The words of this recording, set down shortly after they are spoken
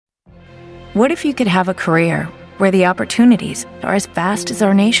What if you could have a career where the opportunities are as vast as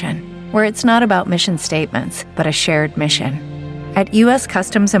our nation, where it's not about mission statements, but a shared mission? At U.S.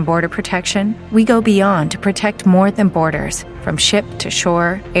 Customs and Border Protection, we go beyond to protect more than borders. From ship to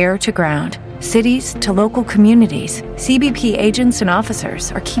shore, air to ground, cities to local communities, CBP agents and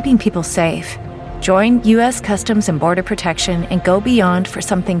officers are keeping people safe. Join U.S. Customs and Border Protection and go beyond for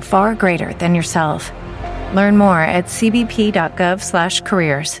something far greater than yourself. Learn more at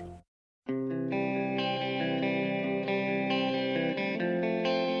cbp.gov/careers.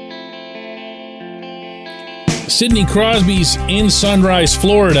 Sidney Crosby's in Sunrise,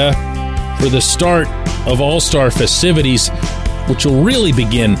 Florida for the start of All-Star festivities, which will really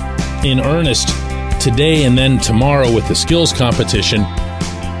begin in earnest today and then tomorrow with the skills competition.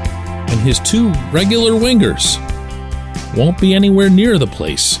 And his two regular wingers won't be anywhere near the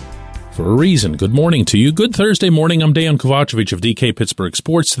place for a reason. Good morning to you. Good Thursday morning. I'm Dejan Kovacevic of DK Pittsburgh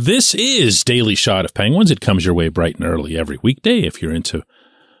Sports. This is Daily Shot of Penguins. It comes your way bright and early every weekday if you're into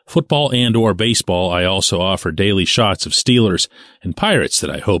football and or baseball. I also offer daily shots of Steelers and Pirates that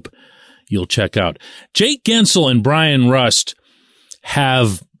I hope you'll check out. Jake Guentzel and Bryan Rust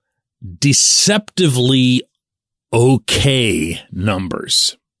have deceptively okay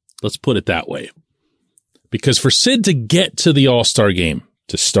numbers. Let's put it that way. Because for Sid to get to the All-Star game,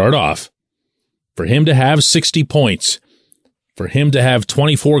 to start off, for him to have 60 points, for him to have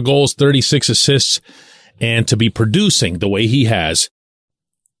 24 goals, 36 assists, and to be producing the way he has,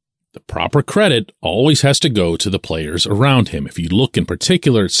 the proper credit always has to go to the players around him. If you look in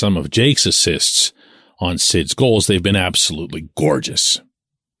particular at some of Jake's assists on Sid's goals, they've been absolutely gorgeous.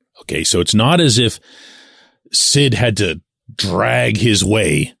 Okay, so it's not as if Sid had to drag his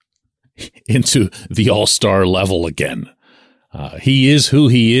way into the All-Star level again. He is who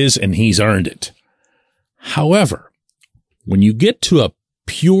he is, and he's earned it. However, when you get to a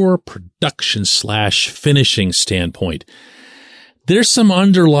pure production/finishing standpoint, there's some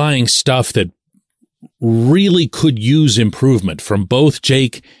underlying stuff that really could use improvement from both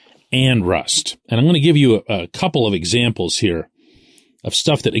Jake and Rust. And I'm going to give you a couple of examples here of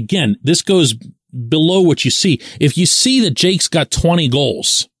stuff that, again, this goes below what you see. If you see that Jake's got 20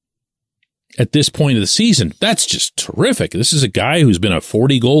 goals at this point of the season, that's just terrific. This is a guy who's been a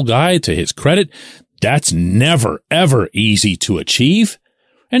 40-goal guy, to his credit. That's never, ever easy to achieve.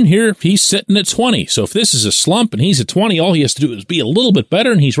 And here he's sitting at 20. So if this is a slump and he's at 20, all he has to do is be a little bit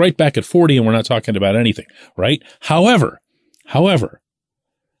better and he's right back at 40 and we're not talking about anything, right? However,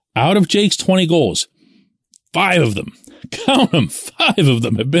 out of Jake's 20 goals, 5 of them, count them, 5 of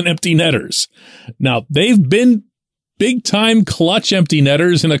them have been empty netters. Now, they've been big-time clutch empty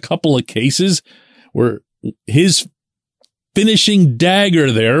netters in a couple of cases where his finishing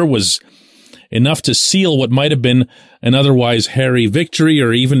dagger there was enough to seal what might have been an otherwise hairy victory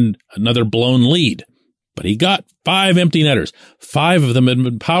or even another blown lead. But he got 5 empty netters. 5 of them had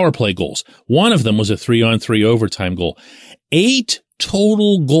been power play goals. 1 of them was a 3-on-3 overtime goal. 8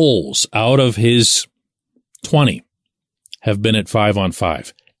 total goals out of his 20 have been at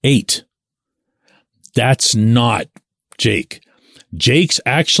 5-on-5. 8. That's not Jake. Jake's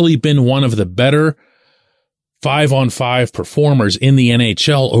actually been one of the better 5-on-5 performers in the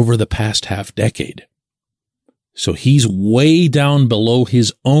NHL over the past half decade. So he's way down below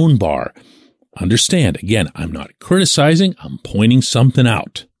his own bar. Understand, again, I'm not criticizing, I'm pointing something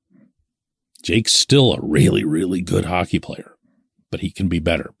out. Jake's still a really, really good hockey player, but he can be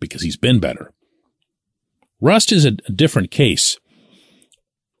better because he's been better. Rust is a different case.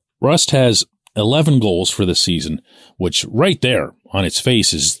 Rust has 11 goals for the season, which right there on its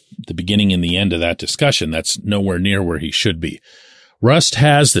face is the beginning and the end of that discussion. That's nowhere near where he should be. Rust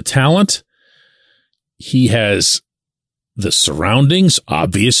has the talent. He has the surroundings,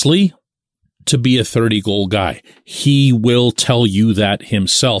 obviously, to be a 30-goal guy. He will tell you that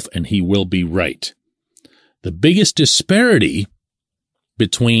himself, and he will be right. The biggest disparity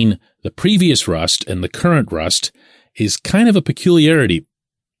between the previous Rust and the current Rust is kind of a peculiarity.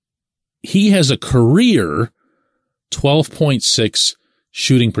 He has a career 12.6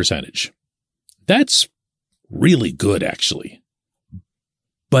 shooting percentage. That's really good, actually.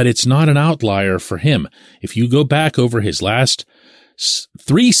 But it's not an outlier for him. If you go back over his last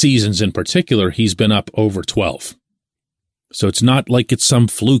 3 seasons in particular, he's been up over 12. So it's not like it's some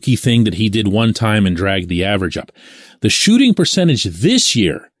fluky thing that he did one time and dragged the average up. The shooting percentage this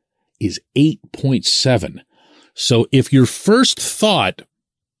year is 8.7. So if your first thought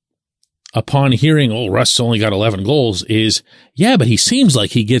upon hearing, oh, Rust's only got 11 goals is, yeah, but he seems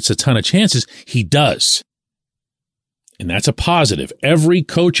like he gets a ton of chances. He does. And that's a positive. Every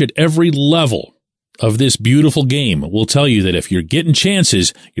coach at every level of this beautiful game will tell you that if you're getting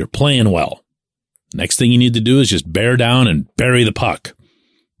chances, you're playing well. Next thing you need to do is just bear down and bury the puck.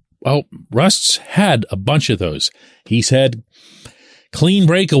 Well, Rust's had a bunch of those. He's had clean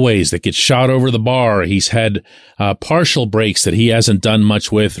breakaways that get shot over the bar. He's had partial breaks that he hasn't done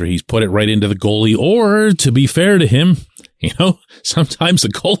much with, or he's put it right into the goalie. Or, to be fair to him, sometimes the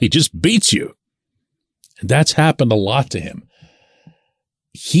goalie just beats you. And that's happened a lot to him.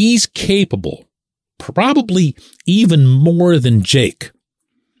 He's capable, probably even more than Jake,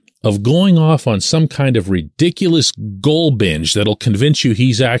 of going off on some kind of ridiculous goal binge that'll convince you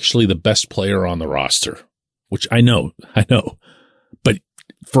he's actually the best player on the roster, which I know. But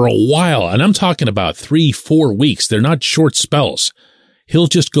for a while, and I'm talking about 3-4 weeks, they're not short spells, he'll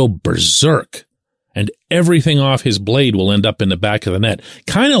just go berserk and everything off his blade will end up in the back of the net.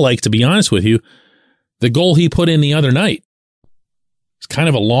 Kind of like, to be honest with you, the goal he put in the other night. It's kind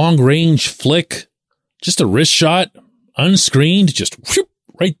of a long range flick, just a wrist shot, unscreened, just whoop,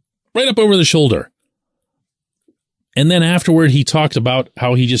 right up over the shoulder. And then afterward, he talked about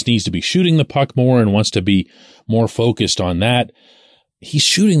how he just needs to be shooting the puck more and wants to be more focused on that. He's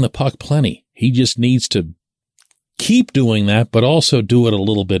shooting the puck plenty. He just needs to keep doing that, but also do it a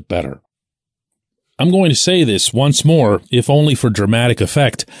little bit better. I'm going to say this once more, if only for dramatic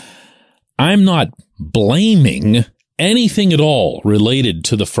effect. I'm not blaming anything at all related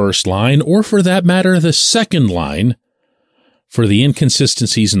to the first line, or for that matter, the second line, for the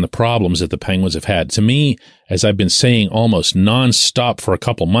inconsistencies and the problems that the Penguins have had. To me, as I've been saying almost nonstop for a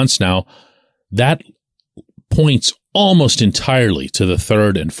couple months now, that points almost entirely to the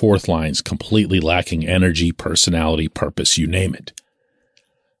third and fourth lines completely lacking energy, personality, purpose, you name it.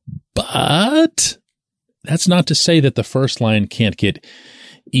 But that's not to say that the first line can't get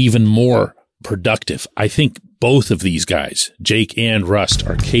even more productive. I think both of these guys, Jake and Rust,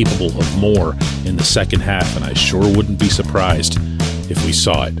 are capable of more in the second half, and I sure wouldn't be surprised if we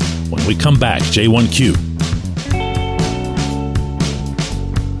saw it. When we come back, J1Q.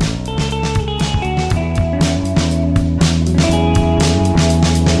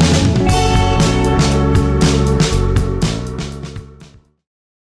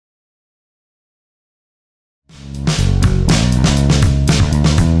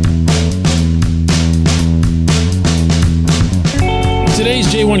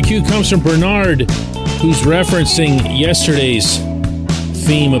 Today's J1Q comes from Bernard, who's referencing yesterday's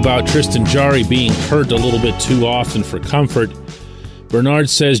theme about Tristan Jarry being hurt a little bit too often for comfort. Bernard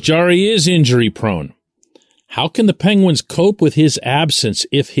says Jarry is injury prone. How can the Penguins cope with his absence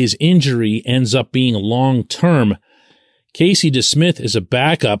if his injury ends up being long-term? Casey DeSmith is a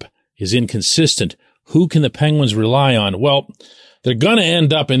backup, is inconsistent. Who can the Penguins rely on? Well, they're going to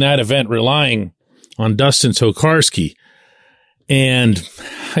end up in that event relying on Dustin Tokarski. And,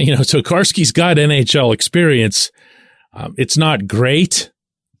 Tokarski's got NHL experience. It's not great.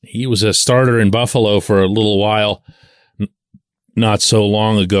 He was a starter in Buffalo for a little while, not so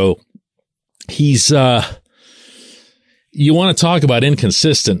long ago. He's, you want to talk about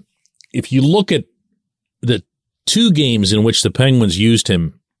inconsistent. If you look at the two games in which the Penguins used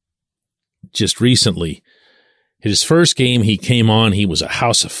him just recently, his first game, he came on, he was a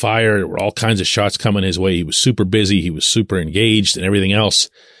house of fire. There were all kinds of shots coming his way. He was super busy. He was super engaged and everything else.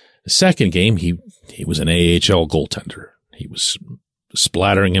 The second game, he was an AHL goaltender. He was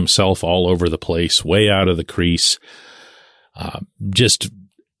splattering himself all over the place, way out of the crease. Just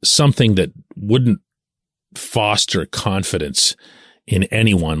something that wouldn't foster confidence in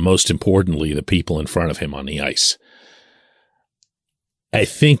anyone, most importantly, the people in front of him on the ice. I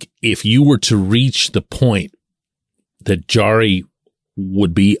think if you were to reach the point that Jarry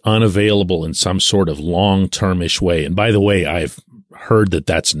would be unavailable in some sort of long-term-ish way. And by the way, I've heard that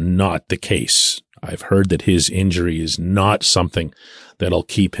that's not the case. I've heard that his injury is not something that'll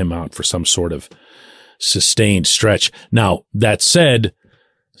keep him out for some sort of sustained stretch. Now, that said,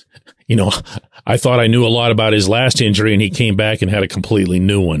 I thought I knew a lot about his last injury and he came back and had a completely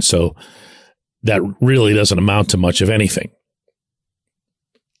new one. So that really doesn't amount to much of anything.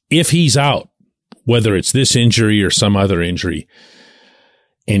 If he's out, whether it's this injury or some other injury,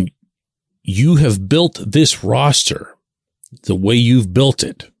 and you have built this roster the way you've built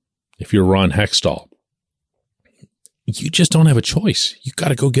it, if you're Ron Hextall, you just don't have a choice. You got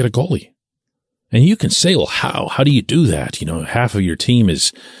to go get a goalie. And you can say, well, how do you do that? Half of your team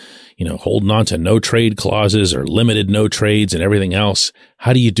is, holding on to no trade clauses or limited no trades and everything else.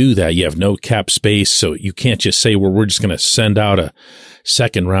 How do you do that? You have no cap space. So you can't just say, well, we're just going to send out a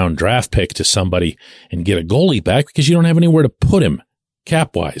second round draft pick to somebody and get a goalie back because you don't have anywhere to put him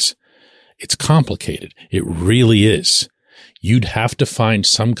cap wise. It's complicated. It really is. you'd have to find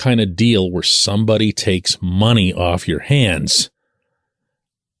some kind of deal where somebody takes money off your hands,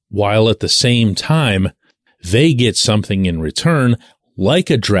 while at the same time, they get something in return, like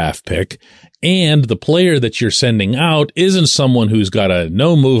a draft pick, and the player that you're sending out isn't someone who's got a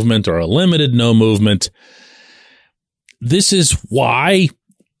no movement or a limited no movement. This is why,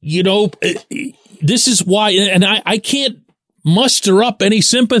 and I can't muster up any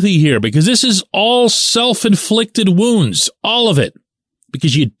sympathy here, because this is all self-inflicted wounds, all of it,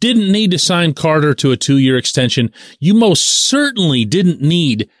 because you didn't need to sign Carter to a 2-year extension. You most certainly didn't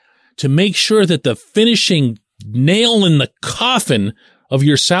need to make sure that the finishing nail in the coffin of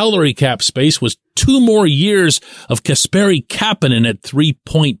your salary cap space was 2 more years of Kasperi Kapanen at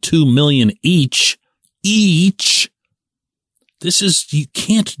 $3.2 million each. You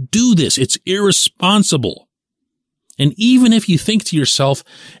can't do this. It's irresponsible. And even if you think to yourself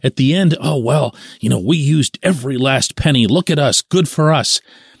at the end, oh, well, we used every last penny. Look at us. Good for us.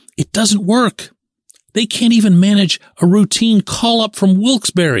 It doesn't work. They can't even manage a routine call up from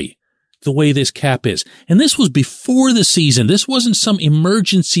Wilkes-Barre the way this cap is. And this was before the season. This wasn't some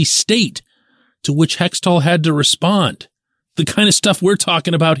emergency state to which Hextall had to respond. The kind of stuff we're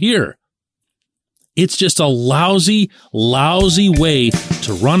talking about here. It's just a lousy way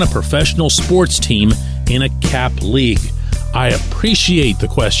to run a professional sports team in a cap league. I appreciate the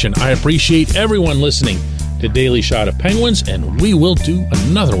question. I appreciate everyone listening to Daily Shot of Penguins, and we will do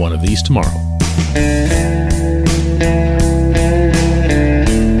another one of these tomorrow.